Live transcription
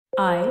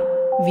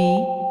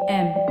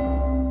IVM.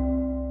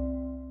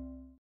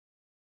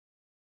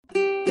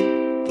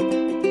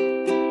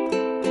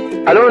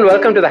 Hello and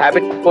welcome to the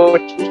Habit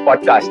Coach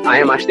podcast. I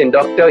am Ashton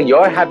Doctor,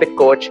 your habit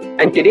coach,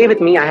 and today with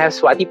me I have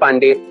Swati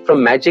Pandey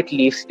from Magic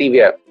Leaf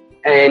Stevia.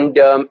 And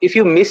if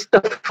you missed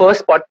the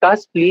first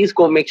podcast, please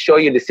go make sure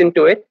you listen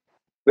to it,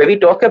 where we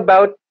talk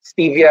about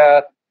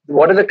stevia,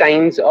 what are the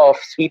kinds of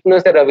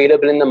sweeteners that are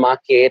available in the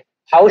market,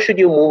 how should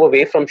you move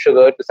away from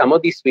sugar to some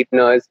of these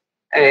sweeteners.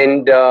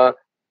 And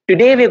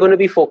today we're going to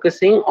be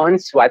focusing on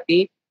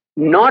Swati,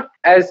 not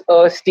as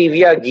a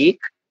stevia geek,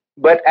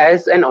 but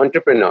as an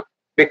entrepreneur.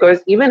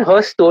 Because even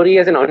her story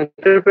as an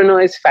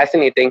entrepreneur is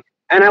fascinating.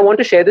 And I want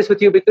to share this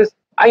with you because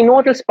I know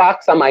it will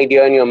spark some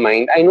idea in your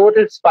mind. I know it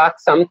will spark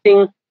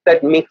something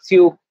that makes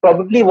you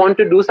probably want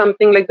to do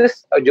something like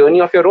this, a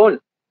journey of your own.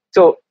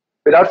 So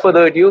without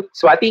further ado,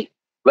 Swati,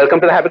 welcome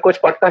to the Habit Coach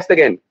podcast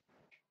again.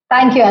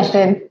 Thank you,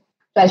 Ashton.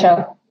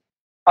 Pleasure.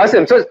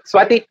 Awesome. So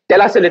Swati,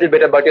 tell us a little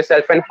bit about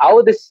yourself and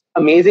how this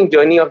amazing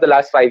journey of the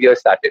last 5 years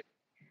started.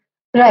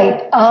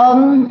 Right.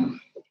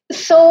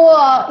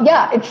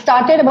 It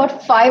started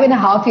about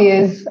 5.5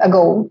 years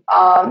ago.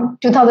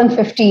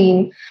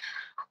 2015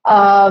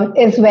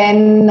 is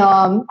when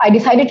I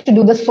decided to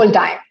do this full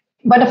time.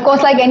 But of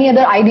course, like any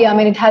other idea,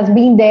 it has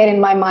been there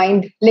in my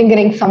mind,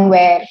 lingering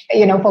somewhere,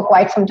 for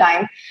quite some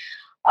time.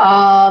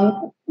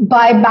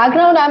 By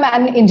background, I'm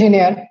an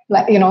engineer,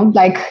 like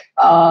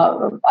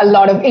a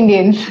lot of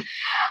Indians.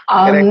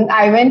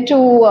 I went to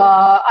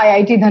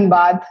IIT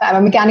Dhanbad. I'm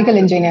a mechanical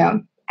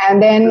engineer. And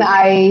then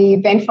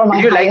I went for my.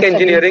 Did you like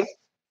engineering? Studies.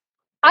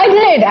 I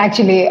did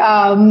actually.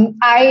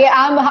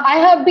 I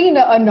have been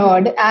a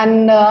nerd,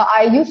 and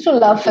I used to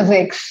love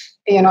physics.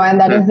 And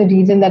that is the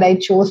reason that I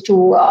chose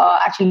to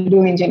actually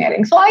do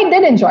engineering. So I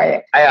did enjoy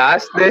it. I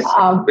asked this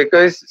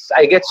because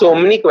I get so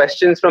many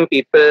questions from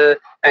people,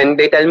 and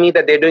they tell me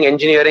that they're doing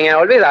engineering. I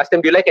always ask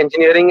them, "Do you like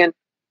engineering?" And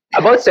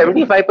about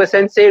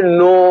 75% say,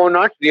 "No,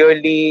 not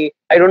really.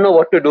 I don't know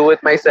what to do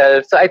with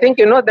myself." So I think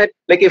that,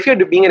 like, if you're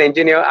being an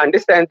engineer,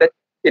 understand that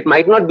it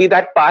might not be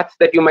that path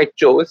that you might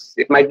choose.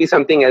 It might be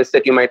something else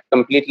that you might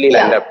completely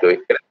land up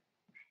doing.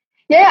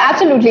 Yeah,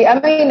 absolutely.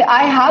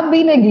 I have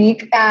been a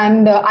geek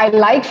and I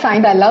like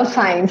science. I love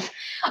science.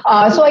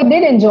 So I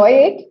did enjoy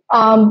it.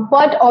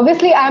 But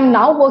obviously, I'm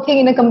now working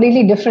in a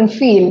completely different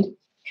field.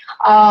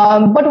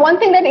 But one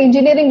thing that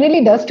engineering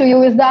really does to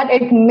you is that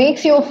it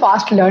makes you a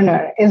fast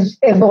learner, is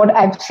what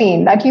I've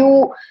seen. That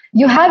you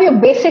have your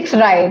basics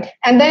right,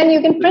 and then you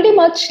can pretty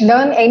much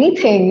learn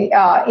anything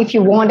if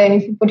you want and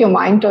if you put your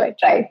mind to it,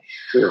 right?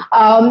 Yeah.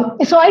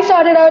 So I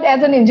started out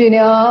as an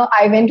engineer.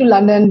 I went to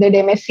London, did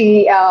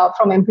MSc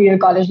from Imperial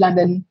College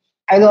London.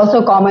 I was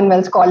also a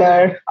Commonwealth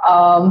scholar,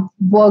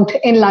 worked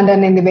in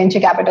London in the venture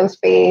capital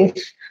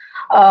space,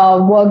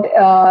 worked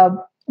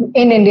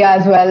in India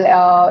as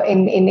well,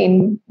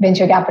 in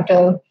venture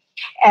capital.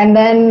 And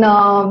then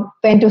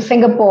went to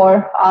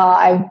Singapore.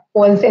 I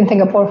was in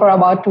Singapore for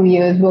about 2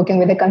 years working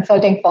with a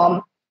consulting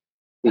firm.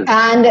 Mm.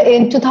 And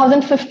in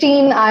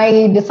 2015,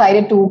 I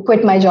decided to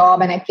quit my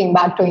job and I came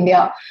back to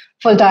India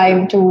full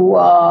time to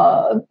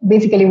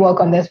basically work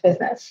on this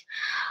business.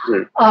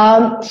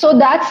 Mm. So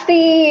that's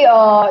the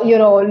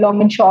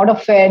long and short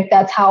of it.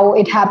 That's how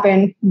it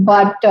happened.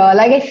 But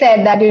like I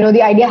said, that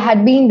the idea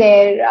had been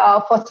there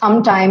for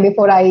some time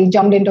before I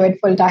jumped into it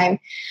full time,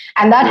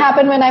 and that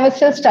happened when I was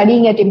still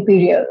studying at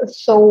Imperial.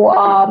 So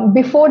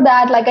before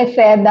that, like I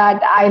said,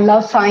 that I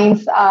love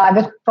science. I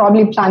was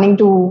probably planning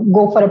to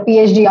go for a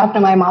PhD after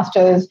my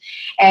master's,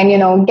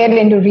 and get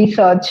into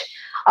research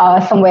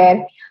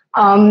somewhere.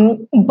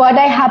 But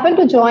I happened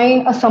to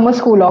join a summer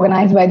school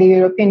organized by the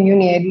European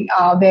Union,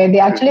 where they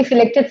actually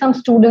selected some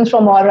students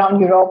from all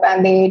around Europe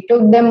and they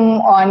took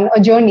them on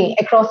a journey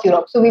across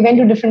Europe. So we went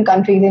to different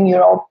countries in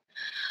Europe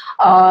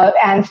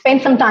and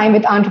spent some time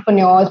with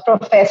entrepreneurs,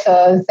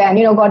 professors, and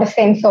got a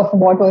sense of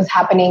what was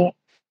happening,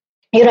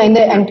 in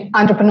the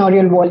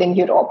entrepreneurial world in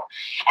Europe.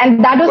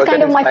 And that was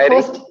kind of my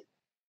first.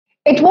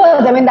 It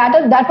was.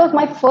 That was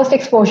my first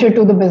exposure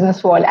to the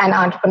business world and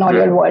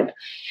entrepreneurial world.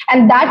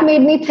 And that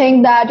made me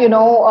think that,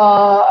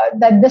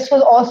 that this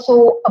was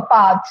also a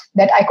path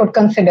that I could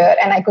consider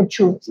and I could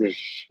choose.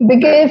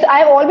 Because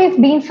I've always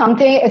been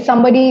somebody,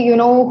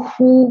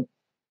 who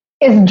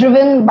is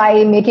driven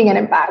by making an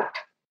impact.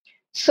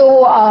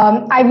 So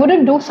I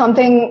wouldn't do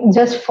something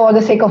just for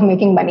the sake of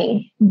making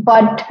money,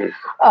 but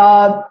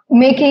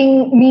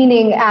making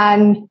meaning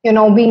and,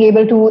 being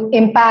able to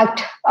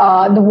impact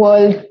the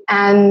world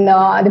and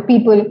the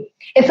people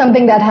is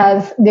something that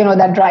has,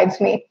 that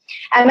drives me.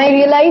 And I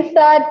realized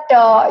that,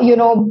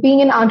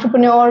 being an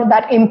entrepreneur,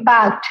 that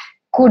impact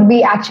could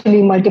be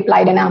actually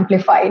multiplied and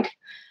amplified,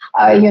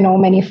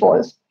 many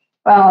folds.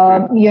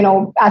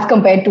 As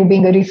compared to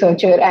being a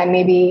researcher and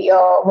maybe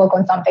work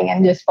on something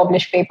and just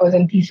publish papers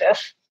and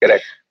thesis.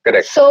 Correct.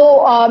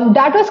 So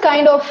that was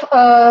kind of,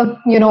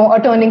 a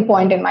turning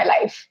point in my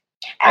life.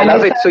 And I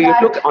love it. So you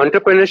took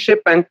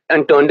entrepreneurship and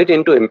turned it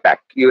into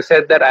impact. You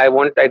said that I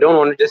don't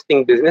want to just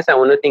think business, I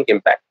want to think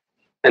impact.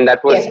 And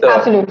that was the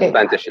absolutely.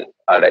 transition.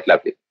 All right,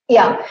 lovely.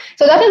 Yeah,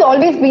 so that has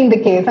always been the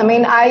case. I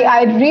mean,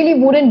 I really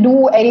wouldn't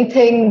do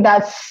anything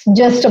that's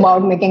just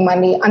about making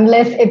money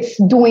unless it's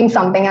doing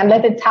something,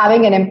 unless it's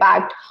having an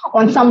impact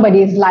on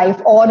somebody's life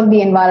or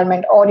the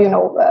environment, or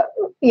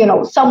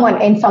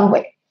someone in some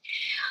way.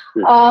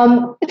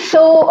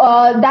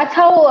 That's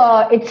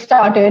how it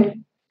started.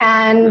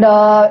 And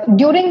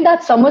during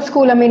that summer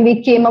school, I mean,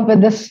 we came up with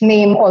this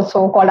name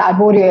also called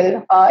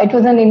Arboreal. It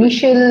was an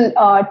initial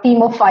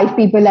team of 5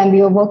 people, and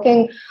we were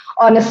working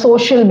on a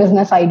social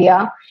business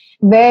idea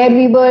where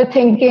we were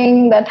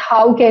thinking that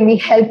how can we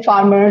help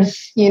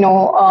farmers,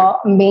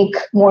 make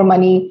more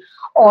money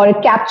or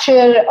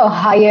capture a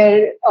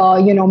higher,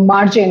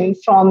 margin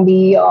from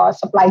the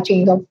supply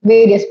chains of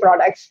various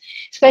products,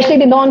 especially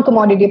the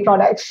non-commodity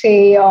products,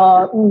 say,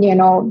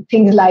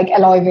 things like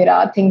aloe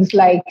vera, things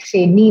like,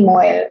 say, neem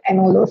oil and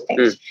all those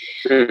things.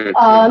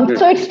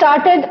 So it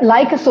started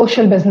like a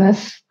social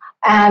business.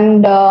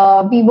 And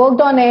we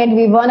worked on it.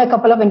 We won a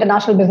couple of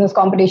international business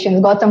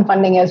competitions, got some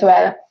funding as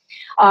well.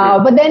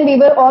 But then we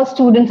were all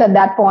students at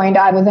that point.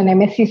 I was an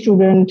MSc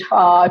student. 2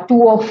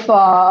 of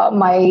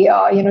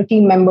my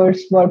team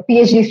members were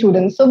PhD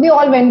students. So we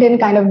all went in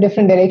kind of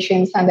different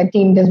directions, and the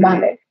team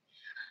disbanded.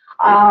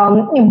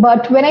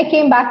 But when I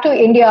came back to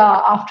India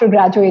after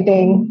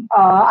graduating,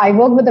 I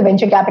worked with a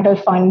venture capital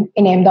fund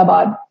in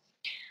Ahmedabad.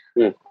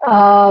 So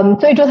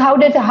it was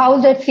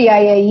housed at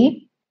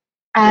CIIE.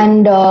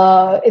 And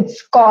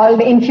it's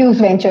called Infuse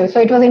Ventures. So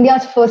it was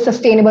India's first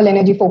sustainable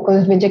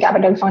energy-focused venture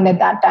capital fund at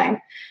that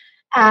time.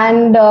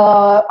 And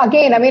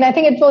again, I mean, I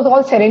think it was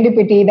all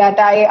serendipity that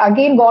I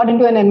again got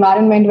into an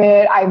environment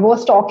where I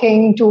was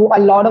talking to a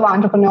lot of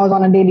entrepreneurs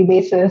on a daily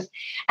basis.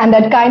 And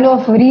that kind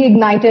of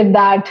reignited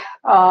that,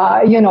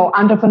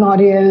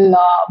 entrepreneurial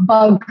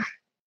bug,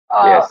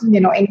 in me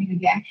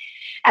again.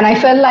 And I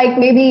felt like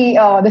maybe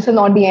this is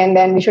not the end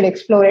and we should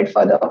explore it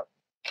further.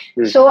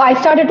 So I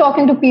started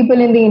talking to people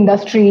in the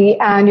industry,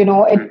 and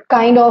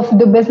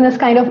the business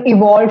kind of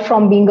evolved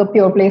from being a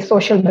pure play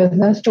social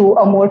business to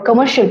a more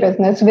commercial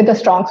business with a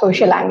strong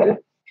social angle.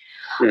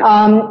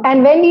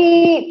 And when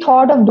we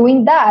thought of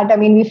doing that, I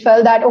mean, we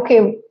felt that,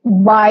 okay,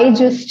 why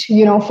just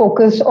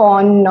focus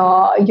on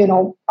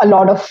a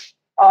lot of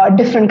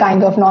different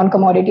kinds of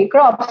non-commodity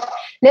crops?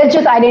 Let's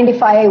just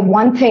identify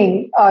one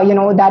thing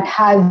that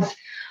has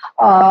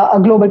a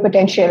global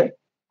potential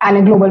and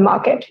a global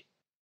market.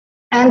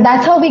 And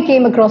that's how we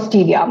came across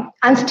stevia.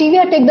 And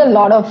stevia ticked a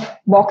lot of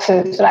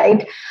boxes,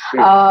 right?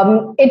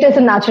 It is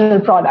a natural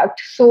product.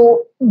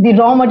 So the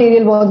raw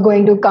material was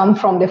going to come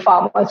from the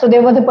farmer. So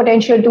there was a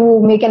potential to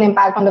make an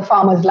impact on the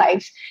farmers'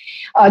 lives.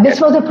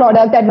 This was a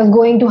product that was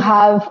going to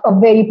have a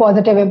very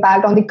positive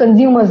impact on the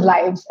consumers'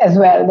 lives as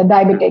well, the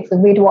diabetics, the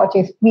Weight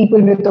Watchers,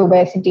 people with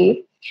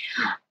obesity.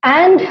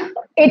 And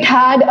it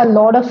had a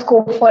lot of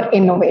scope for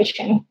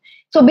innovation.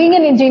 So being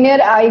an engineer,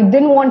 I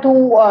didn't want to,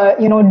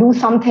 do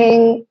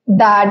something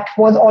that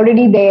was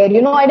already there.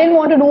 I didn't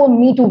want to do a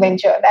Me Too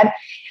venture, that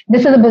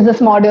this is a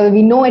business model,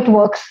 we know it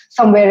works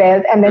somewhere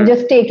else, and then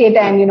just take it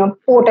and,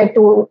 port it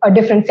to a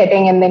different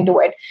setting and then do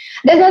it.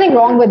 There's nothing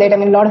wrong with it. I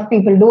mean, a lot of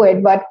people do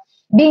it, but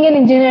being an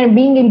engineer,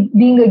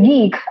 being a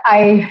geek,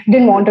 I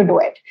didn't want to do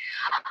it.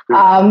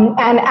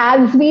 And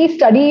as we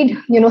studied,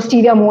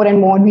 stevia more and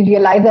more, we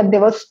realized that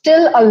there was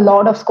still a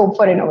lot of scope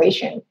for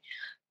innovation.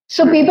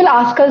 So people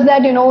ask us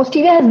that,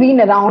 stevia has been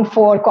around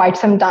for quite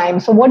some time.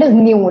 So what is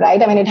new, right?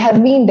 I mean, it has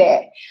been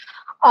there.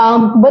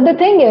 But the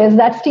thing is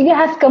that stevia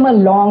has come a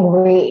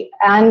long way.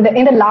 And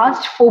in the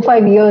last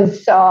 4-5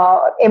 years,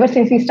 ever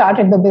since we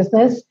started the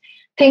business,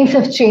 things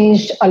have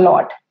changed a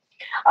lot.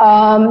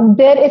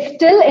 There is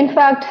still, in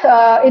fact,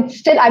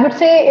 I would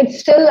say it's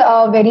still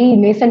a very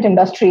nascent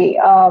industry.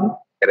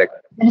 Correct.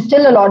 There's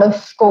still a lot of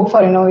scope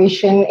for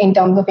innovation in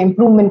terms of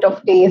improvement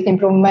of taste,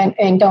 improvement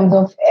in terms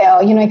of,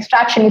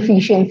 extraction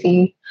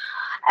efficiency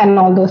and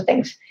all those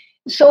things.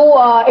 So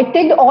it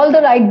ticked all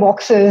the right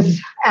boxes,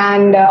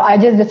 and I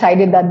just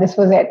decided that this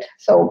was it.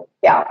 So,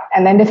 yeah,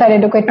 and then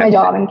decided to quit my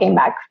job and came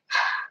back.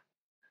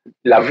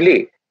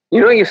 Lovely.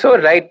 You're so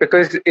right,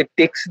 because it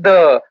takes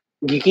the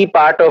geeky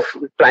part of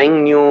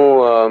trying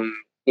new,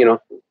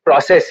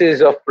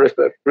 processes of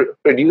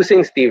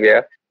producing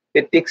stevia.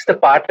 It takes the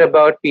part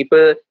about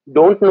people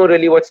don't know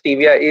really what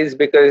stevia is,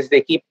 because I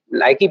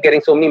keep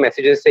getting so many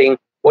messages saying,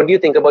 what do you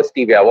think about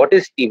stevia? What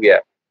is stevia?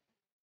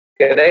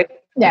 Correct?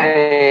 Yeah.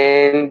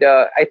 And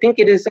I think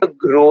it is a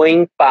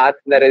growing path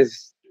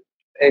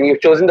and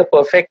you've chosen the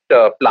perfect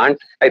plant,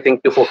 I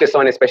think, to focus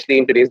on, especially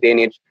in today's day and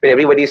age, when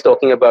everybody is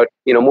talking about,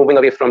 moving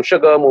away from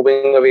sugar,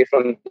 moving away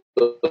from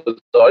those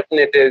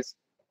alternatives,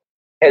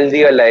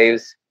 healthier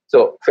lives.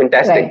 So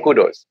fantastic. Right.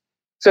 Kudos.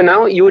 So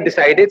now you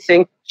decided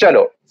saying,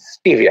 chalo,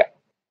 stevia.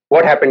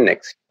 What happened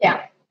next?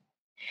 Yeah.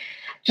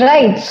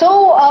 Right.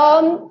 So,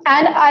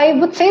 and I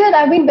would say that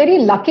I've been very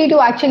lucky to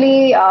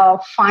actually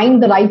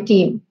find the right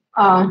team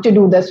to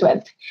do this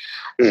with.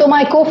 So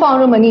my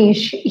co-founder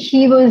Manish,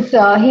 he's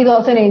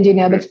also an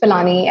engineer with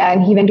Spilani,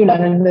 and he went to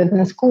London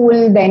Business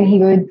School. Then he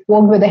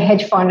worked with a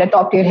hedge fund, a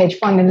top-tier hedge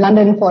fund in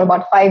London for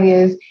about 5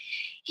 years.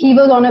 he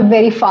was on a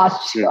very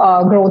fast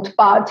growth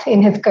path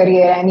in his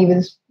career, and he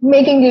was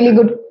making really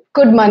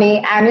good money.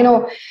 And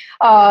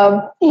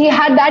he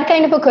had that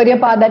kind of a career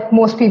path that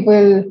most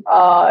people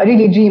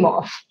really dream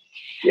of.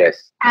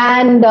 Yes.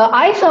 And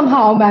I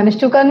somehow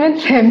managed to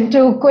convince him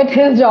to quit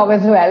his job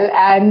as well.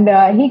 And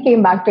he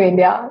came back to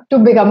India to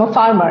become a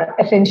farmer,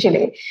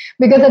 essentially.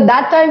 Because at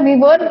that time, we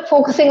were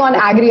focusing on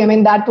agri. I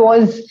mean, that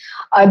was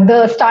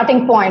the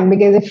starting point.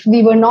 Because if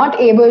we were not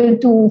able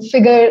to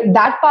figure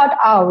that part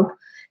out,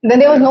 then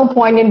there was no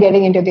point in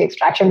getting into the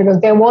extraction, because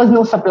there was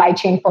no supply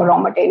chain for raw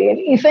material.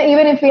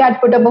 Even if we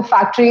had put up a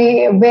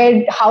factory,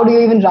 how do you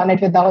even run it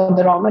without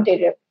the raw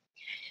material?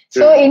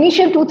 So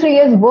initial 2-3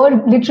 years were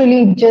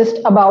literally just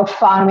about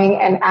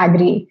farming and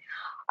agri.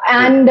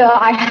 And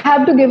I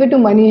have to give it to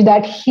Manish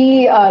that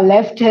he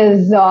left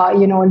his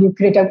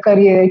lucrative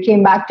career,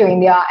 came back to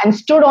India and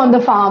stood on the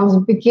farms,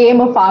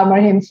 became a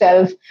farmer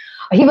himself.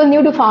 He was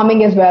new to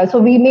farming as well. So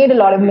we made a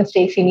lot of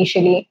mistakes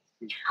initially.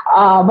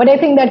 But I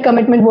think that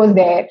commitment was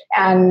there.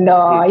 And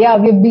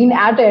we've been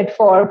at it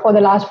for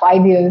the last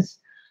 5 years.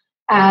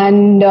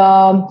 And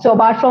so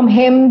apart from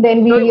him,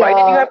 then we... So why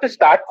did you have to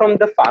start from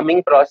the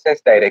farming process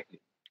directly?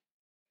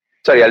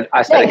 Sorry, I'll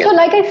ask that again. So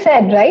like I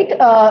said, right,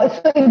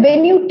 so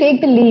when you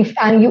take the leaf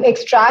and you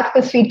extract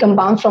the sweet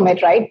compounds from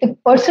it, right, the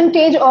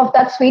percentage of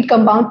that sweet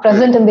compound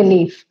present in the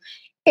leaf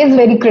is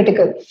very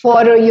critical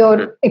for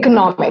your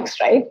economics,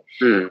 right?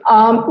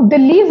 The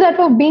leaves that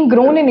were being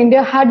grown in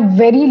India had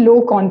very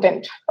low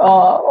content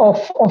of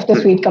the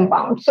sweet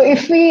compound. So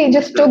if we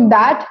just took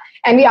that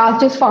and we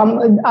asked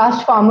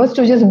farmers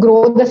to just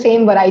grow the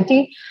same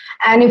variety,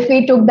 and if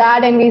we took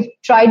that and we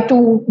tried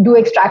to do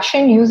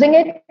extraction using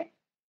it,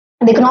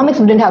 the economics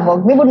wouldn't have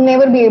worked. We would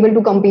never be able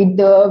to compete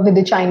with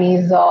the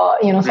Chinese,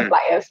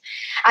 suppliers.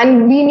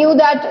 And we knew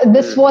that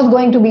this was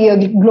going to be a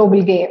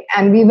global game,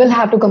 and we will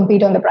have to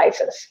compete on the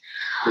prices.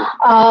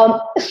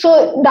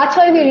 So that's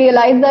why we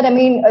realized that,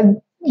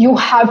 you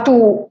have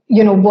to,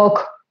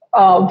 work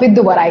with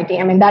the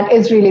variety. That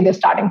is really the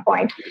starting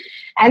point.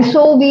 And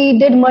so we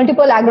did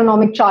multiple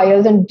agronomic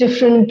trials in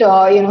different,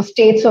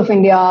 states of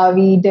India.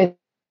 We did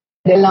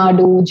Tamil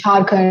Nadu,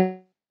 Jharkhand,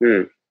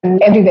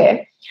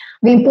 everywhere.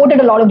 We imported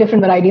a lot of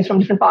different varieties from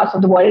different parts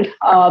of the world,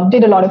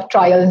 did a lot of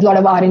trials, a lot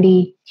of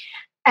R&D,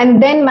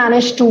 and then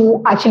managed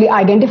to actually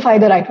identify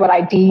the right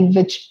variety,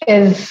 which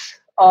is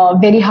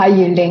very high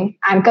yielding.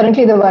 And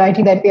currently the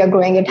variety that we are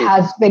growing, it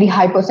has very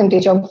high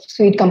percentage of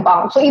sweet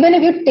compound. So even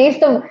if you taste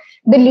the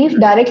leaf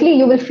directly,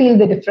 you will feel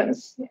the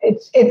difference.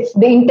 It's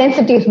the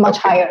intensity is much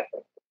higher.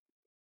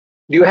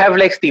 Do you have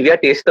like stevia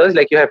tasters,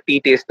 like you have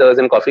tea tasters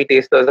and coffee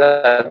tasters?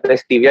 Are there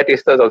stevia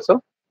tasters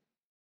also?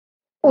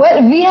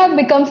 Well, we have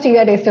become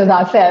stevia tasters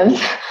ourselves.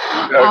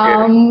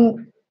 Okay.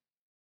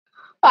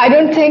 I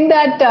don't think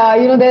that,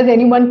 there's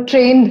anyone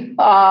trained,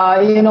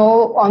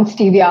 on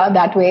stevia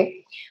that way.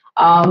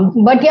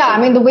 But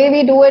yeah, the way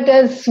we do it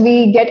is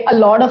we get a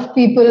lot of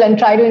people and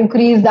try to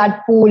increase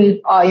that pool,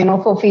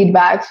 for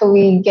feedback. So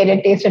we get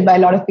it tasted by a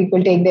lot of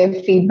people, take their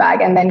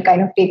feedback, and then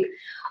kind of take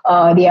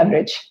the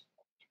average.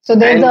 So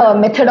there's a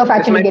method of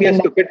actually getting...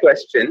 This might be a stupid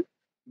question,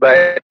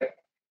 but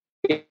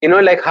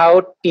like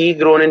how tea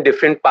grown in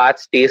different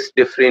parts tastes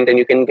different, and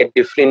you can get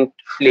different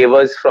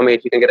flavors from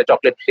it. You can get a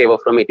chocolate flavor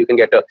from it. You can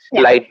get a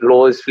light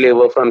rose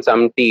flavor from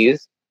some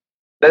teas.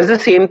 Does the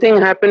same thing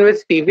happen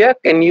with stevia?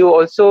 Can you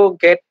also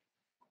get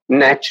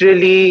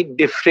naturally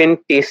different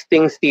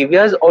tasting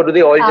stevias, or do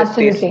they all just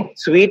taste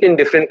sweet in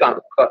different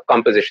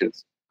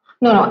compositions?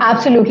 No,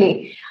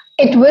 absolutely.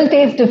 It will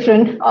taste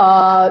different.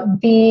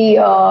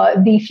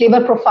 The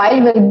flavor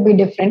profile will be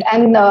different.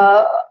 And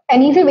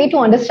an easy way to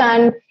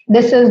understand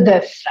this is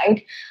this,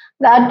 right?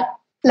 That,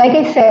 like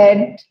I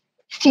said,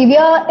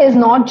 stevia is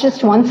not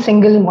just one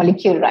single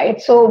molecule, right?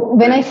 So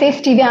when I say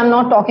stevia, I'm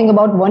not talking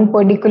about one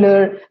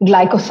particular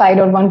glycoside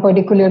or one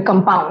particular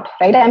compound,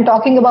 right? I'm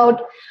talking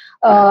about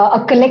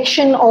a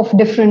collection of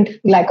different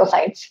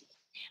glycosides.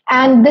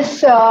 And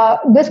this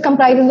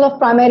comprises of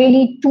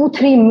primarily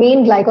 2-3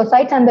 main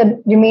glycosides, and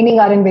the remaining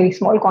are in very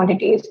small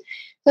quantities.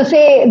 So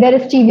say there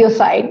is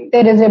stevioside,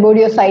 there is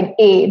ribosioside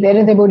A, there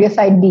is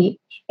ribosioside B.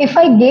 If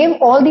I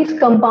gave all these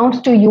compounds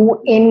to you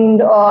in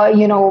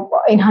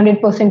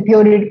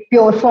 100%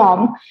 pure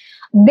form,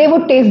 they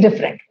would taste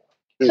different.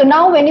 So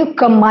now when you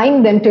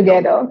combine them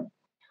together,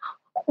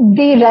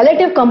 the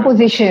relative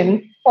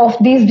composition of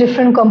these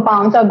different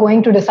compounds are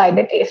going to decide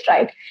the taste,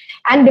 right?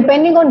 And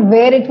depending on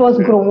where it was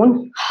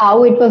grown,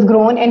 how it was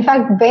grown, in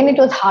fact, when it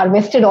was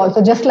harvested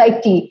also, just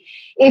like tea.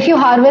 If you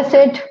harvest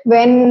it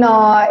when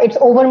it's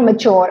over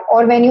mature,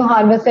 or when you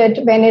harvest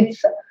it when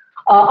it's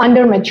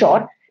under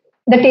mature,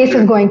 the taste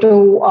is going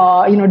to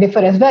differ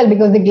as well,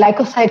 because the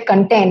glycoside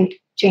content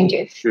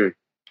changes.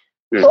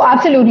 So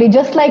absolutely,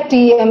 just like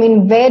tea,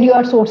 where you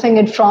are sourcing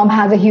it from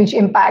has a huge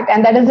impact.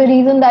 And that is the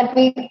reason that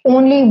we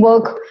only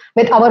work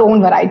with our own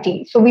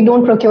variety. So we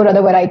don't procure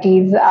other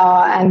varieties,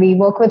 and we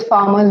work with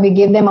farmers. We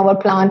give them our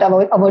plant,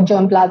 our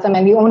germplasm,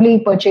 and we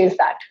only purchase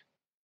that.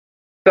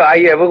 So are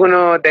you ever going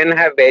to then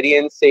have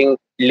variants saying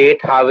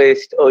late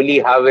harvest, early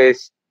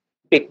harvest?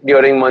 pick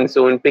during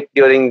monsoon, pick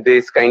during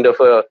this kind of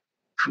a,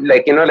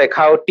 like, like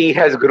how tea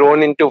has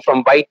grown into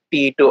from white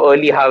tea to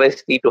early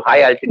harvest tea to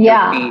high altitude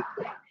tea.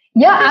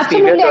 Yeah,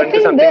 absolutely. I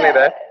think something like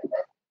that.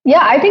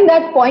 Yeah, I think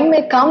that point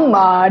may come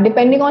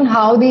depending on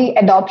how the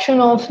adoption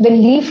of the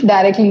leaf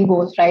directly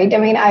goes, right? I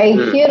mean, I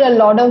hear a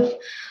lot of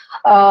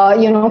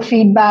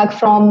feedback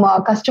from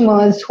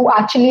customers who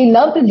actually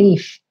love the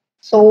leaf.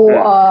 So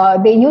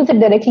they use it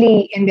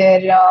directly in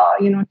their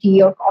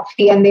tea or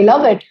coffee, and they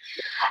love it.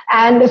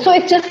 And so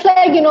it's just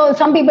like,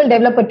 some people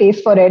develop a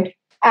taste for it.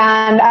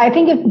 And I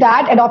think if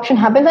that adoption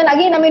happens, and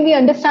again, I mean, we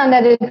understand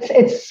that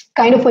it's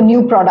kind of a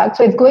new product,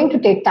 so it's going to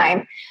take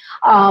time.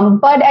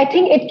 But I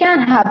think it can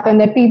happen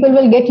that people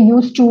will get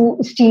used to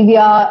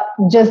stevia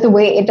just the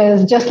way it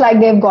is, just like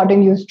they've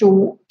gotten used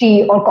to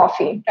tea or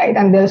coffee, right?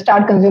 And they'll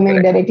start consuming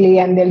it directly,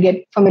 and they'll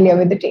get familiar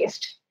with the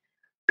taste.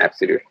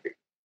 Absolutely.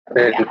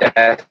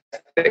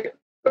 Fantastic.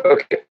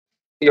 Okay.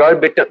 You all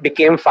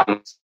became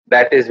farmers.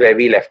 That is where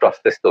we left off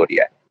the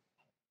story at.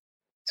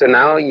 So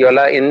now you all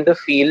are in the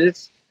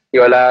fields,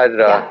 you all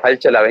are hal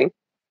chalawing,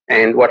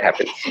 and what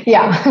happens?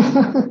 Yeah.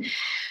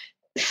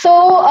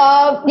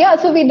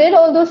 So we did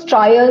all those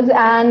trials,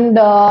 and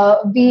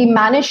we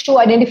managed to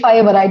identify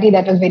a variety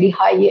that was very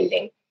high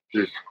yielding.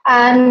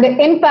 And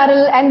in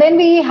parallel, and then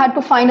we had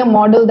to find a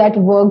model that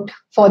worked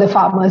for the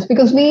farmers,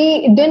 because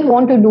we didn't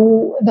want to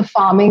do the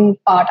farming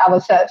part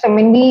ourselves. I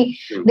mean,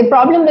 the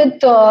problem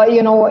with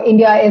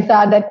India is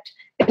that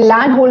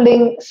land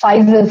holding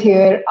sizes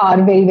here are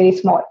very, very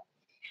small.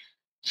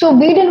 So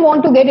we didn't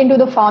want to get into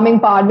the farming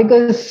part,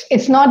 because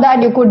it's not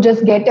that you could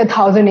just get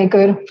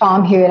 1,000-acre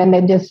farm here and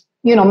then just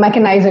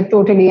mechanize it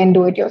totally and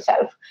do it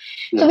yourself.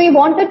 So we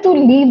wanted to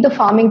leave the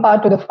farming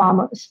part to the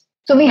farmers.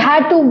 So we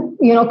had to,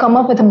 come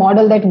up with a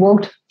model that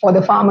worked for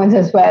the farmers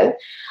as well.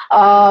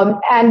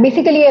 And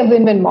basically a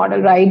win-win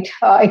model, right?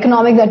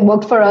 Economics that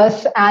worked for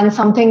us, and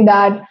something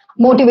that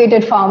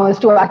motivated farmers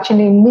to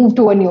actually move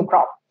to a new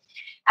crop.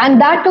 And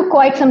that took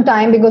quite some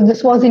time, because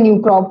this was a new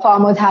crop.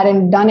 Farmers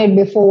hadn't done it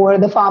before.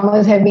 The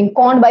farmers have been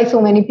conned by so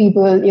many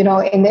people, in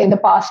the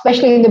past,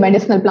 especially in the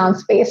medicinal plant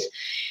space.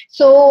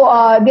 So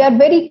they are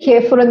very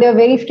careful, and they're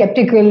very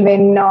skeptical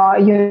when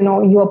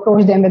you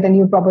approach them with a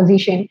new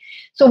proposition.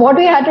 So what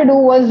we had to do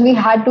was we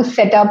had to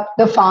set up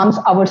the farms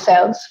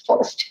ourselves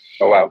first.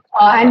 Oh, wow.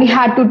 And we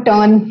had to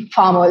turn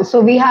farmers.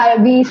 So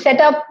we set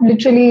up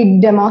literally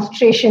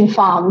demonstration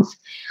farms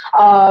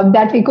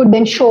that we could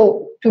then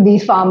show to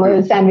these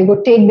farmers, and we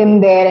could take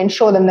them there and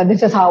show them that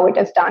this is how it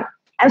is done.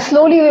 And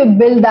slowly we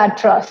build that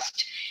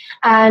trust.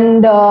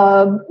 And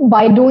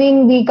by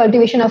doing the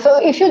cultivation so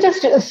if you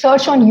just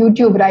search on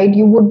YouTube, right,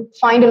 you would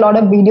find a lot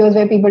of videos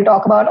where people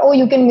talk about,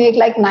 you can make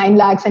like 9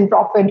 lakhs in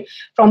profit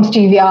from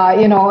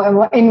stevia,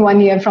 in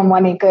 1 year from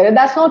 1 acre.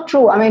 That's not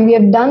true. I mean, we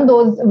have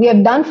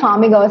done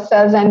farming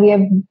ourselves, and we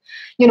have,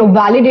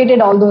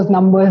 validated all those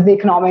numbers, the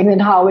economics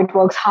and how it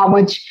works, how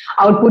much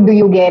output do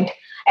you get,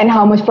 and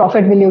how much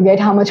profit will you get,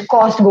 how much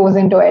cost goes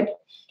into it.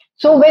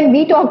 So when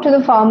we talk to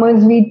the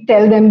farmers, we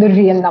tell them the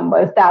real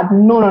numbers, that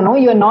no,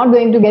 you're not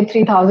going to get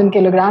 3,000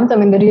 kilograms. I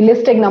mean, the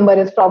realistic number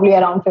is probably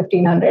around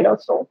 1,500 or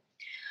so.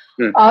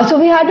 So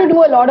we had to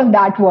do a lot of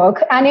that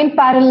work. And in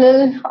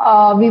parallel,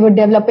 we were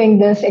developing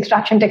this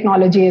extraction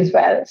technology as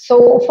well.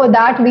 So for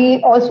that, we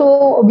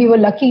were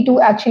lucky to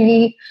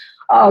actually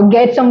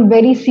get some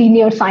very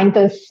senior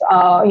scientists,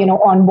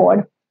 on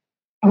board,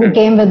 who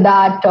came with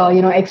that,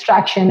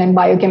 extraction and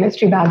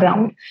biochemistry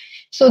background.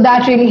 So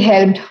that really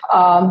helped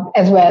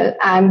as well.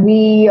 And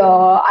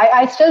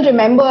I still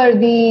remember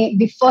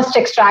the first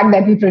extract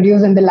that we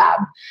produced in the lab.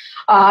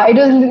 It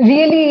was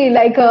really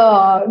like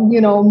a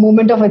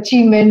moment of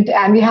achievement,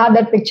 and we have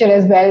that picture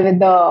as well with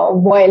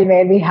the boil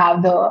where we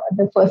have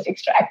the first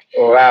extract.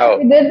 Wow!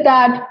 We did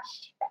that,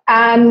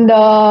 and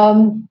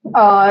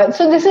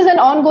so this is an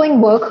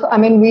ongoing work. I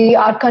mean, we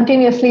are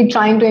continuously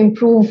trying to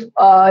improve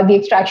the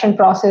extraction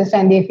process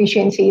and the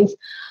efficiencies.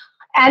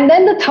 And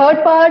then the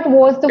third part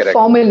was the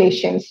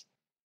formulations.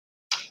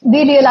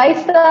 We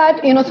realized that,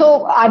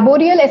 so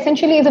Arboreal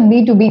essentially is a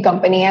B2B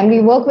company, and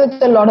we work with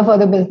a lot of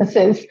other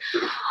businesses.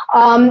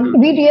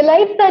 We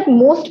realized that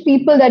most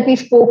people that we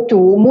spoke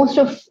to, most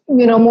of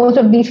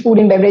these food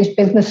and beverage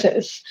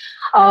businesses,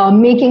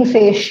 making,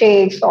 say,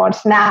 shakes or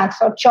snacks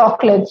or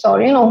chocolates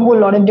or, a whole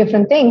lot of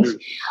different things,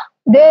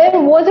 there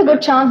was a good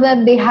chance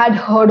that they had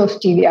heard of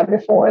stevia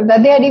before,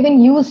 that they had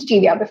even used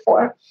stevia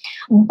before.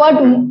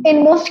 But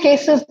in most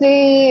cases,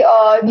 the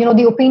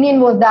opinion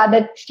was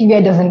that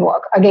stevia doesn't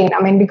work. Again,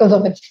 I mean, because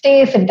of its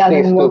taste, it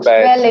doesn't work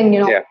well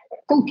in,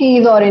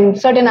 cookies or in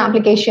certain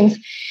applications.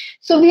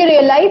 So we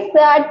realized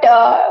that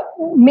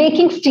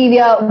making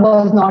stevia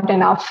was not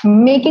enough.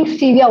 Making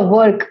stevia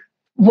work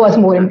was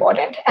more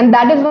important. And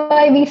that is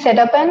why we set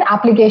up an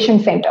application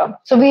center.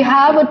 So we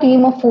have a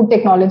team of food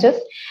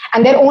technologists,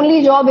 and their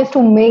only job is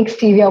to make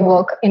stevia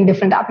work in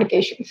different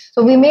applications.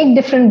 So we make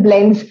different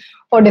blends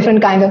for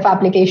different kinds of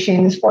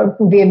applications.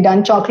 We have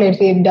done chocolates,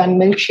 we have done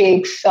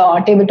milkshakes,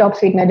 tabletop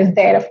sweetener is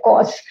there, of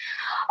course.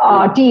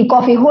 tea,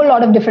 coffee, whole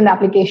lot of different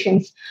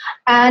applications.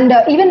 And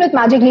even with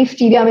Magic Leaf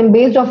Stevia, I mean,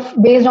 based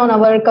on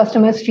our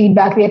customers'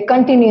 feedback, we are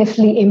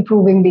continuously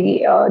improving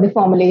the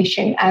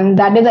formulation, and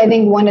that is, I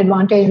think, one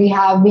advantage we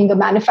have being a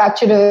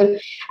manufacturer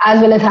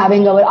as well as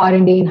having our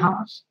R&D in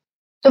house.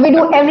 So we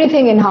do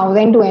everything in house,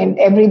 end to end.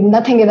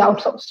 Nothing is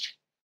outsourced.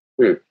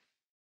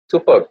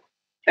 Superb.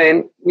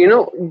 And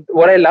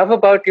what I love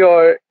about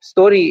your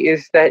story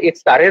is that it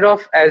started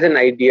off as an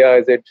idea,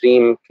 as a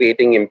dream,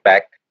 creating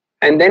impact.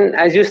 And then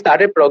as you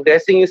started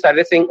progressing, you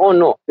started saying, oh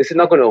no, this is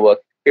not going to work.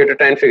 You have to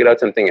try and figure out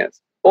something else.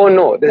 Oh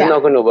no, this is not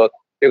going to work.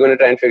 You're going to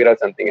try and figure out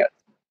something else.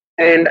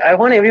 And I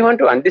want everyone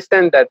to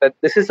understand that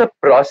this is a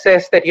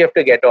process that you have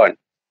to get on.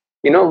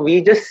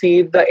 We just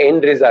see the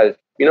end result.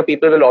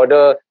 People will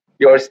order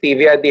your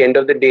stevia at the end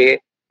of the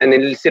day, and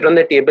then it'll sit on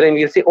the table and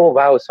we'll say, oh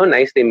wow, so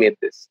nice they made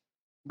this.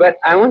 But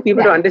I want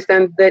people to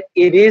understand that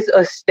it is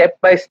a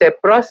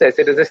step-by-step process.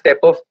 It is a step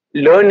of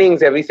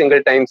learnings every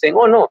single time, saying,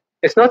 oh no,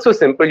 it's not so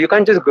simple. You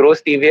can't just grow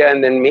stevia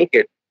and then make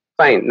it.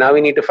 Fine. Now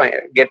we need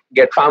to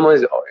get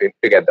farmers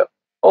together.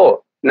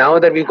 Oh, now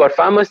that we've got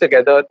farmers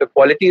together, the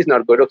quality is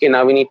not good. Okay,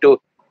 now we need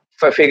to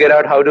figure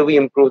out how do we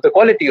improve the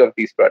quality of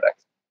these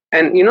products.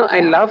 And, I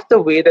love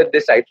the way that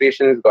this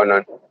iteration has gone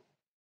on.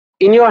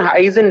 In your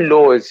highs and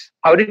lows,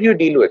 how did you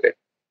deal with it?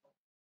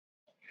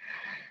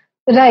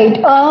 Right.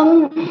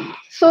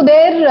 So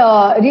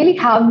there really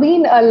have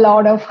been a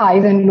lot of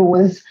highs and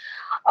lows.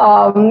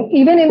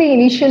 Even in the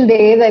initial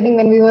days, I think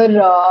when we were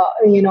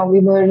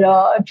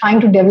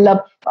trying to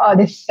develop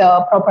this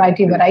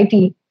proprietary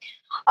variety,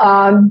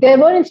 there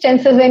were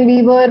instances when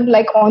we were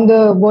like on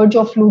the verge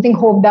of losing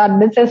hope that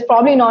this is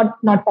probably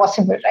not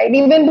possible, right?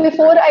 Even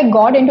before I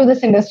got into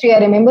this industry, I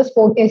remember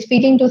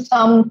speaking to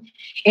some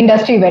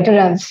industry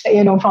veterans,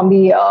 from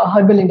the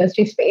herbal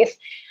industry space.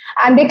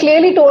 And they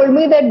clearly told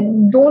me that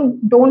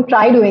don't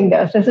try doing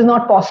this. This is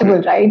not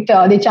possible, right?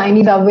 The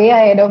Chinese are way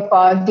ahead of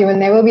us. You will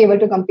never be able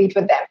to compete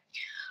with them.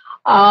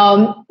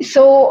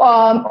 So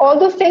all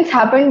those things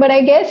happen, but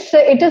I guess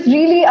it is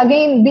really,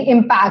 again, the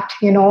impact,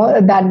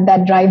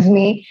 that drives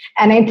me.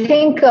 And I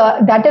think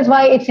that is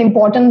why it's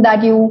important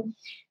that you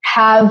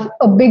have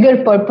a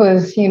bigger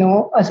purpose,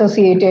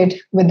 associated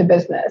with the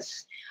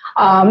business.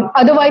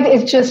 Otherwise,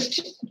 it's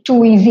just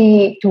too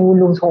easy to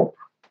lose hope.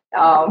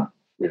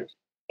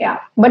 Yeah,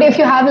 but if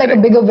you have like a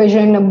bigger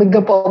vision, a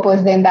bigger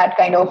purpose, then that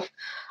kind of,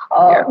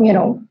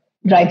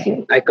 drives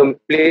you. I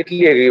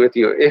completely agree with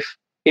you.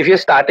 If you're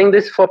starting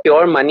this for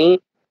pure money,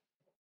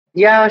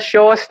 yeah,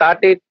 sure, start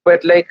it.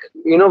 But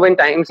when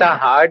times are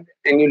hard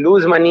and you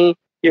lose money,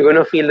 you're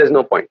going to feel there's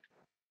no point.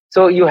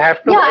 So you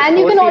have to. Yeah, and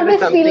you can always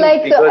feel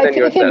like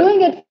if you're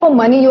doing it for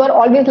money, you are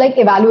always like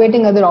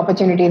evaluating other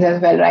opportunities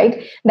as well, right?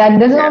 That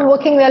this is not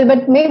working well,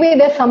 but maybe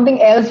there's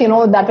something else,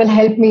 that will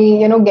help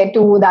me, get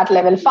to that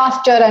level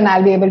faster, and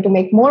I'll be able to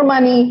make more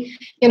money,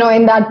 in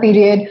that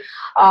period.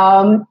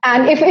 And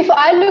if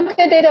I look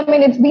at it, I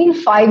mean, it's been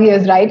 5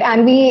 years, right?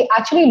 And we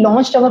actually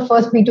launched our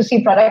first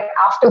B2C product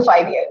after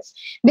 5 years,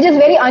 which is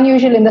very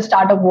unusual in the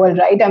startup world,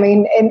 right? I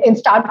mean, in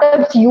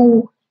startups,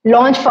 you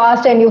launch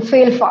fast and you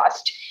fail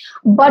fast.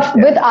 But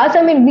with us,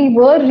 I mean, we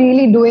were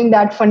really doing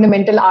that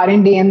fundamental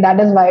R&D, and that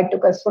is why it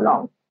took us so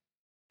long.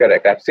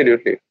 Correct,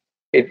 absolutely.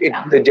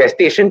 The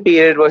gestation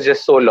period was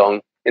just so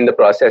long in the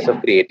process of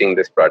creating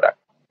this product.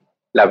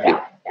 Lovely.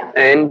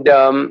 And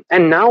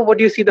now, what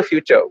do you see the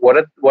future?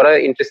 What are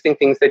interesting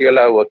things that you all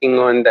are working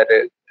on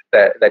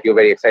that you're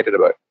very excited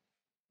about?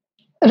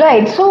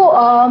 Right. So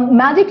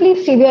Magic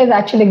Leaf Stevia is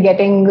actually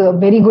getting a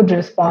very good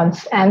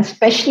response, and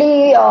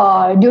especially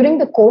during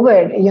the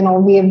COVID,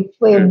 we've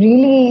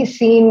really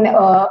seen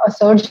a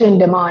surge in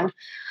demand.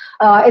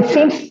 It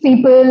seems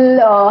people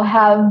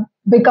have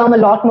become a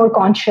lot more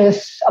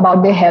conscious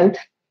about their health.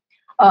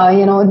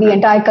 The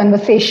entire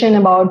conversation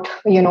about,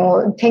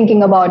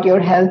 thinking about your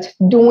health,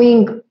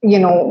 doing,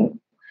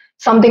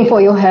 something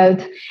for your health,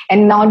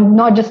 and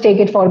not just take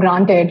it for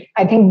granted.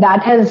 I think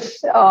that has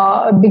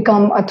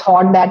become a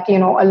thought that,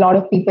 a lot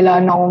of people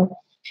are now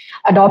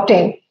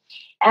adopting.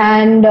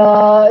 And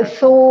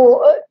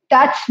so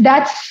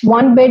that's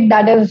one bit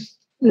that has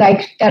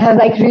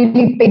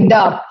really picked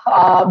up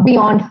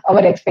beyond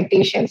our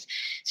expectations.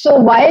 So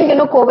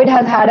while, COVID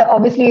has had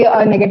obviously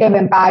a negative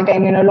impact,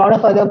 and, a lot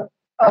of other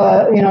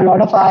a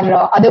lot of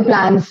our other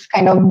plans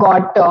kind of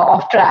got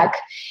off track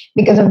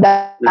because of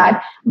that.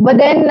 But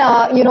then,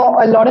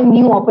 a lot of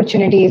new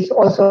opportunities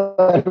also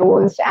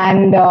arose.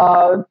 And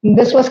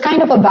this was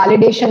kind of a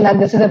validation that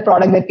this is a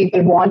product that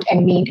people want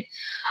and need.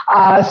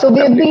 So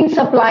we've been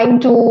supplying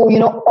to,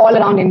 all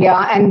around India.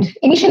 And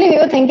initially we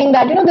were thinking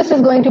that, this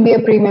is going to be a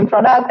premium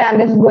product, and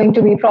this is going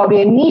to be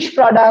probably a niche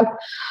product.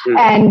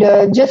 And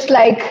just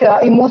like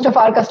most of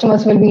our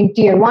customers will be in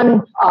tier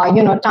 1,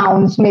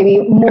 towns,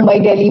 maybe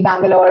Mumbai, Delhi,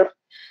 Bangalore,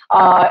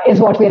 is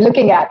what we're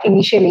looking at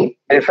initially.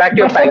 In fact,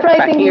 your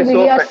packing is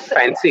so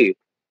fancy.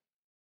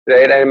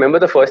 Right? I remember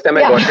the first time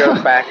I got your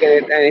pack,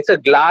 and it's a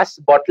glass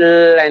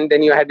bottle, and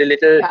then you had a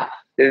little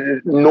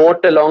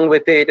note along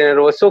with it, and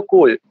it was so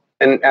cool.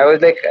 And I was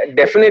like,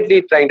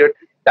 definitely trying to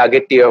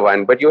target tier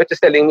 1, but you were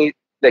just telling me,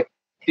 like,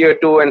 tier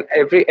 2, and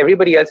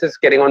everybody else is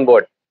getting on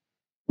board.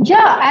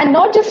 Yeah, and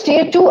not just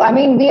tier 2. I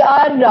mean, we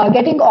are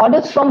getting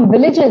orders from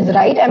villages,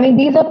 right? I mean,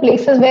 these are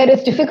places where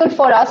it's difficult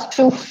for us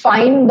to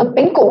find the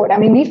pin code. I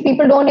mean, these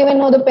people don't even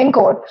know the pin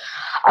code.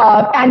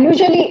 And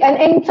usually,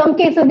 and in some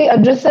cases, the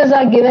addresses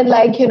are given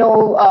like, is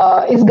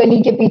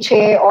gali ke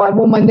piche or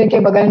wo mandir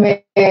ke bagal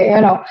mein,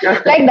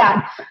 like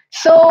that.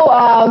 So,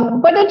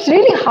 but it's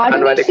really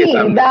heartening to see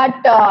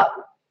that. But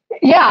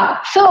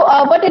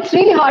it's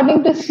really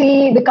heartening to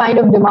see the kind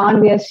of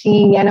demand we are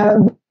seeing.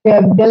 We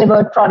have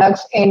delivered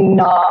products in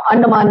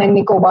Andaman and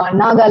Nicobar,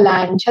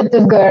 Nagaland,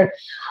 Chhattisgarh,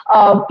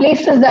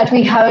 places that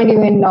we haven't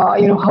even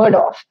heard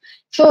of.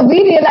 So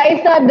we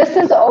realized that this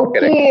is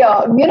okay.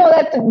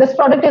 That this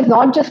product is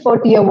not just for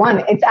tier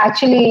 1. It's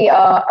actually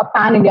a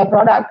pan-India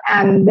product,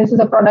 and this is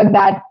a product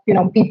that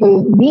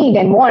people need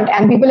and want.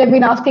 And people have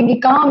been asking, "Ki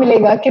kahan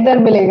milega? Kidhar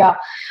milega?"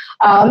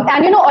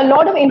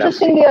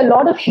 Interestingly, a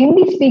lot of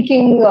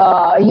Hindi-speaking,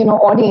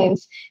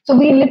 audience. So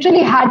we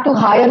literally had to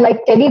hire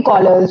like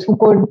telecallers who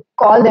could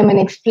call them and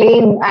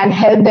explain and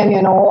help them,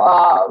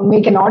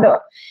 make an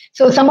order.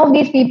 So some of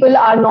these people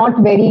are not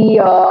very,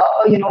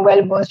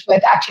 well versed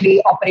with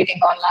actually operating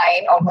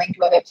online or going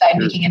to a website,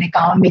 making an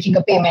account, making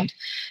a payment.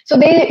 So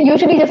they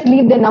usually just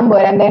leave their number,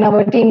 and then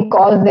our team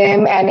calls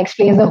them and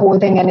explains the whole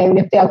thing. And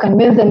if they are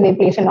convinced, then they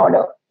place an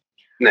order.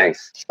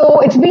 Nice. So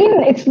it's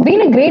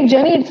been a great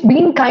journey. It's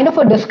been kind of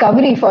a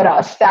discovery for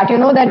us that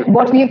that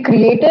what we've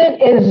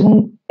created is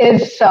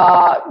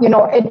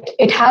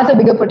it has a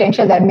bigger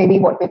potential than maybe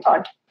what we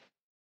thought.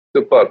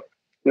 Superb.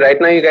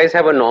 Right now, you guys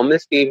have a normal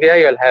stevia.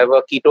 You'll have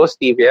a keto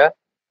stevia,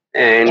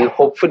 and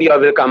hopefully, you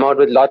will come out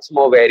with lots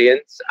more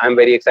variants. I'm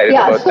very excited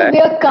about that. Yeah, so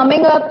we are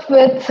coming up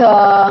with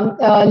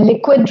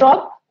liquid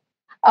drop.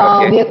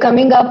 We are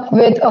coming up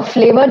with a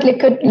flavored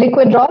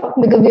liquid drop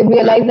because we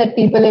realized that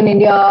people in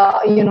India,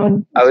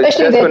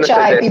 especially their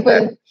chai,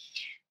 people.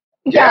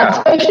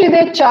 Especially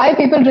their chai,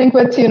 people drink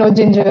with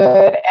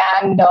ginger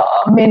and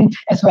mint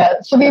as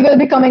well. So we will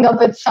be coming up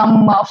with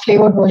some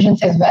flavored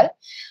versions as well.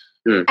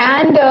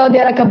 And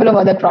there are a couple of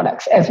other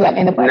products as well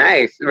in the pipeline.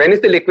 Nice. When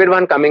is the liquid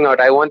one coming out?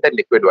 I want that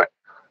liquid one.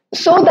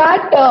 So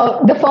that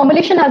the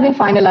formulation has been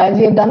finalized.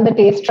 We have done the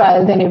taste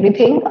trials and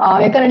everything.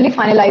 We're currently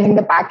finalizing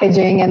the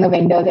packaging and the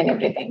vendors and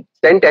everything.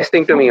 Send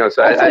testing to me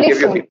also. I'll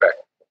give you feedback.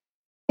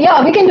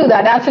 Yeah, we can do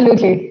that.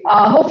 Absolutely.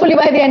 Hopefully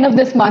by the end of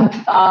this month,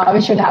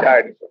 we should have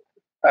it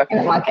in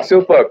the market.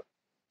 Superb.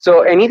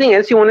 So anything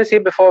else you want to say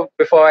before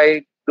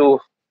I do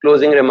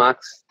closing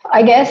remarks?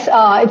 I guess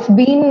it's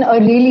been a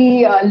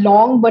really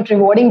long but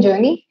rewarding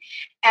journey.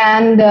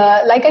 And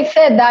like I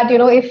said, that,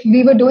 if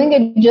we were doing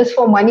it just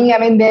for money, I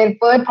mean, there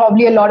were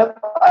probably a lot of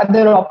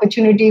other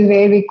opportunities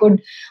where we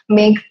could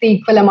make the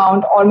equal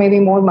amount or maybe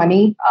more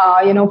money,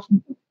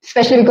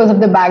 especially because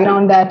of the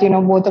background that,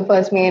 both of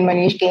us, me and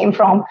Manish, came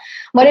from.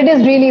 But it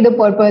is really the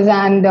purpose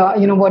and,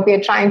 what we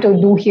are trying to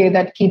do here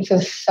that keeps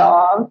us,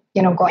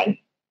 going.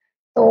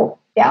 So,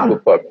 yeah.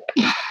 Superb.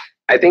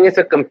 I think it's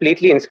a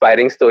completely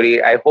inspiring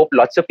story. I hope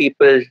lots of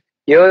people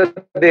hear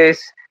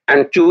this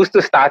and choose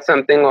to start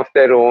something of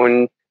their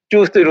own,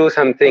 choose to do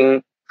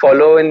something,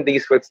 follow in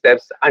these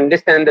footsteps,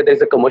 understand that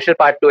there's a commercial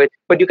part to it,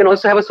 but you can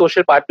also have a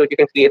social part to it. You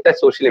can create that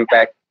social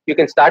impact. You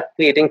can start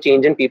creating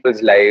change in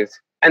people's lives.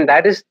 And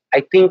that is,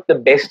 I think, the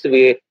best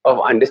way of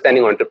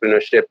understanding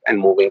entrepreneurship and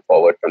moving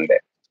forward from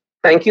there.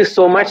 Thank you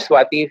so much,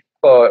 Swati,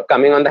 for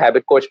coming on the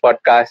Habit Coach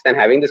podcast and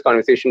having this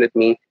conversation with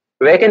me.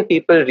 Where can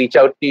people reach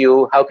out to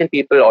you? How can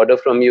people order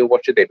from you?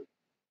 What should they do?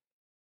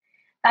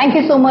 Thank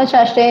you so much,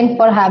 Ashton,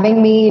 for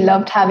having me.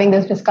 Loved having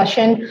this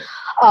discussion.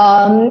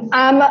 I'm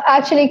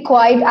actually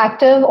quite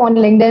active on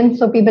LinkedIn,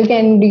 so people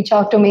can reach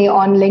out to me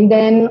on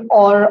LinkedIn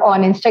or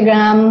on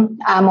Instagram.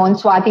 I'm on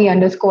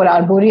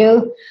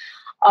Swati_Arboreal.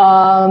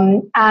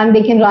 And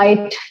they can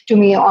write to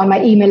me on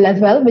my email as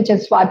well, which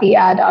is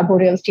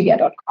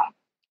swati@arborealstevia.com.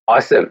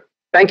 Awesome.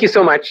 Thank you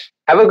so much.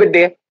 Have a good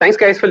day. Thanks,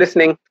 guys, for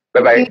listening.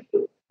 Bye-bye.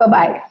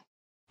 Bye-bye.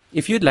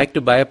 If you'd like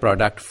to buy a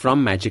product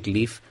from Magic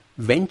Leaf,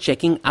 when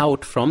checking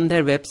out from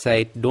their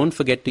website, don't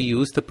forget to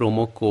use the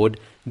promo code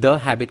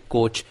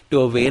TheHabitCoach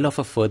to avail of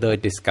a further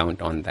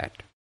discount on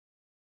that.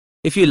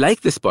 If you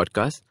like this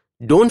podcast,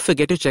 don't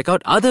forget to check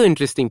out other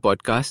interesting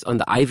podcasts on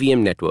the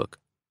IVM network.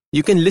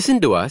 You can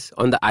listen to us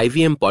on the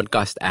IVM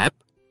Podcast app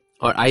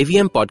or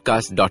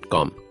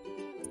ivmpodcast.com.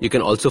 You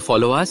can also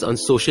follow us on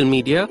social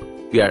media.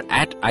 We are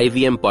at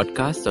IVM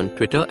Podcasts on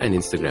Twitter and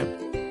Instagram.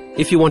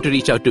 If you want to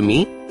reach out to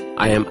me,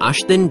 I am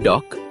Ashton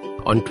Doc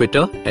on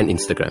Twitter and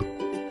Instagram.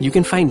 You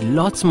can find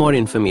lots more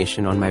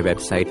information on my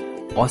website,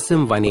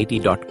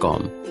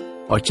 awesome180.com,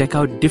 or check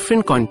out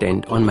different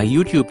content on my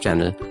YouTube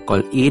channel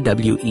called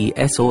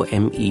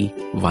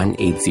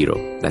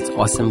AWESOME180. That's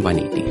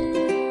Awesome180.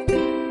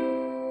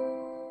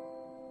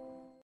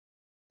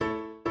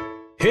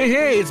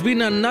 Hey, it's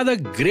been another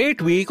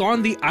great week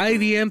on the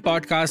IVM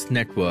Podcast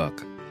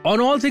Network. On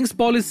All Things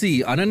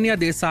Policy, Ananya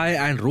Desai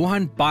and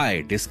Rohan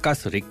Pai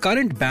discuss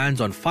recurrent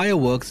bans on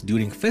fireworks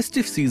during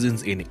festive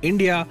seasons in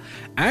India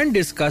and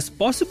discuss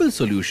possible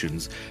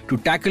solutions to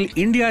tackle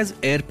India's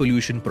air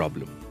pollution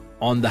problem.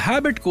 On the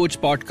Habit Coach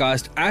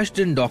podcast,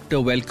 Ashton Doctor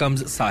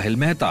welcomes Sahil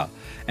Mehta,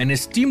 an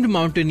esteemed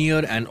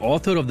mountaineer and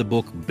author of the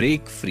book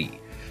Break Free.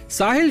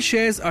 Sahil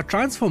shares a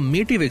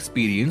transformative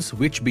experience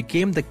which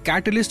became the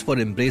catalyst for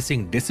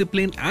embracing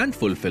discipline and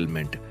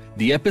fulfillment.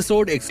 The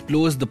episode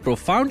explores the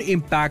profound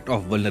impact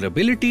of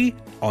vulnerability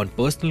on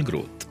personal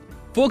growth.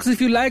 Folks,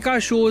 if you like our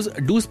shows,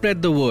 do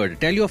spread the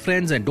word. Tell your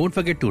friends and don't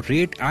forget to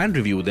rate and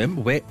review them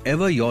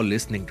wherever you're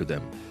listening to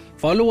them.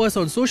 Follow us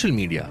on social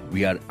media.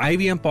 We are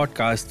IVM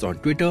Podcasts on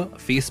Twitter,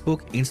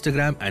 Facebook,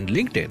 Instagram, and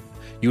LinkedIn.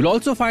 You'll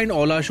also find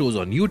all our shows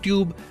on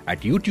YouTube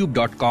at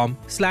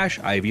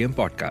youtube.com/IVM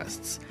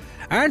Podcasts.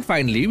 And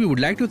finally, we would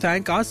like to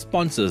thank our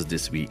sponsors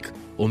this week: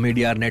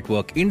 Omidyar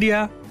Network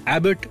India,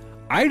 Abbott,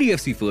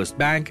 IDFC First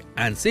Bank,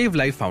 and Save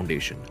Life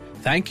Foundation.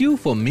 Thank you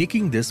for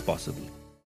making this possible.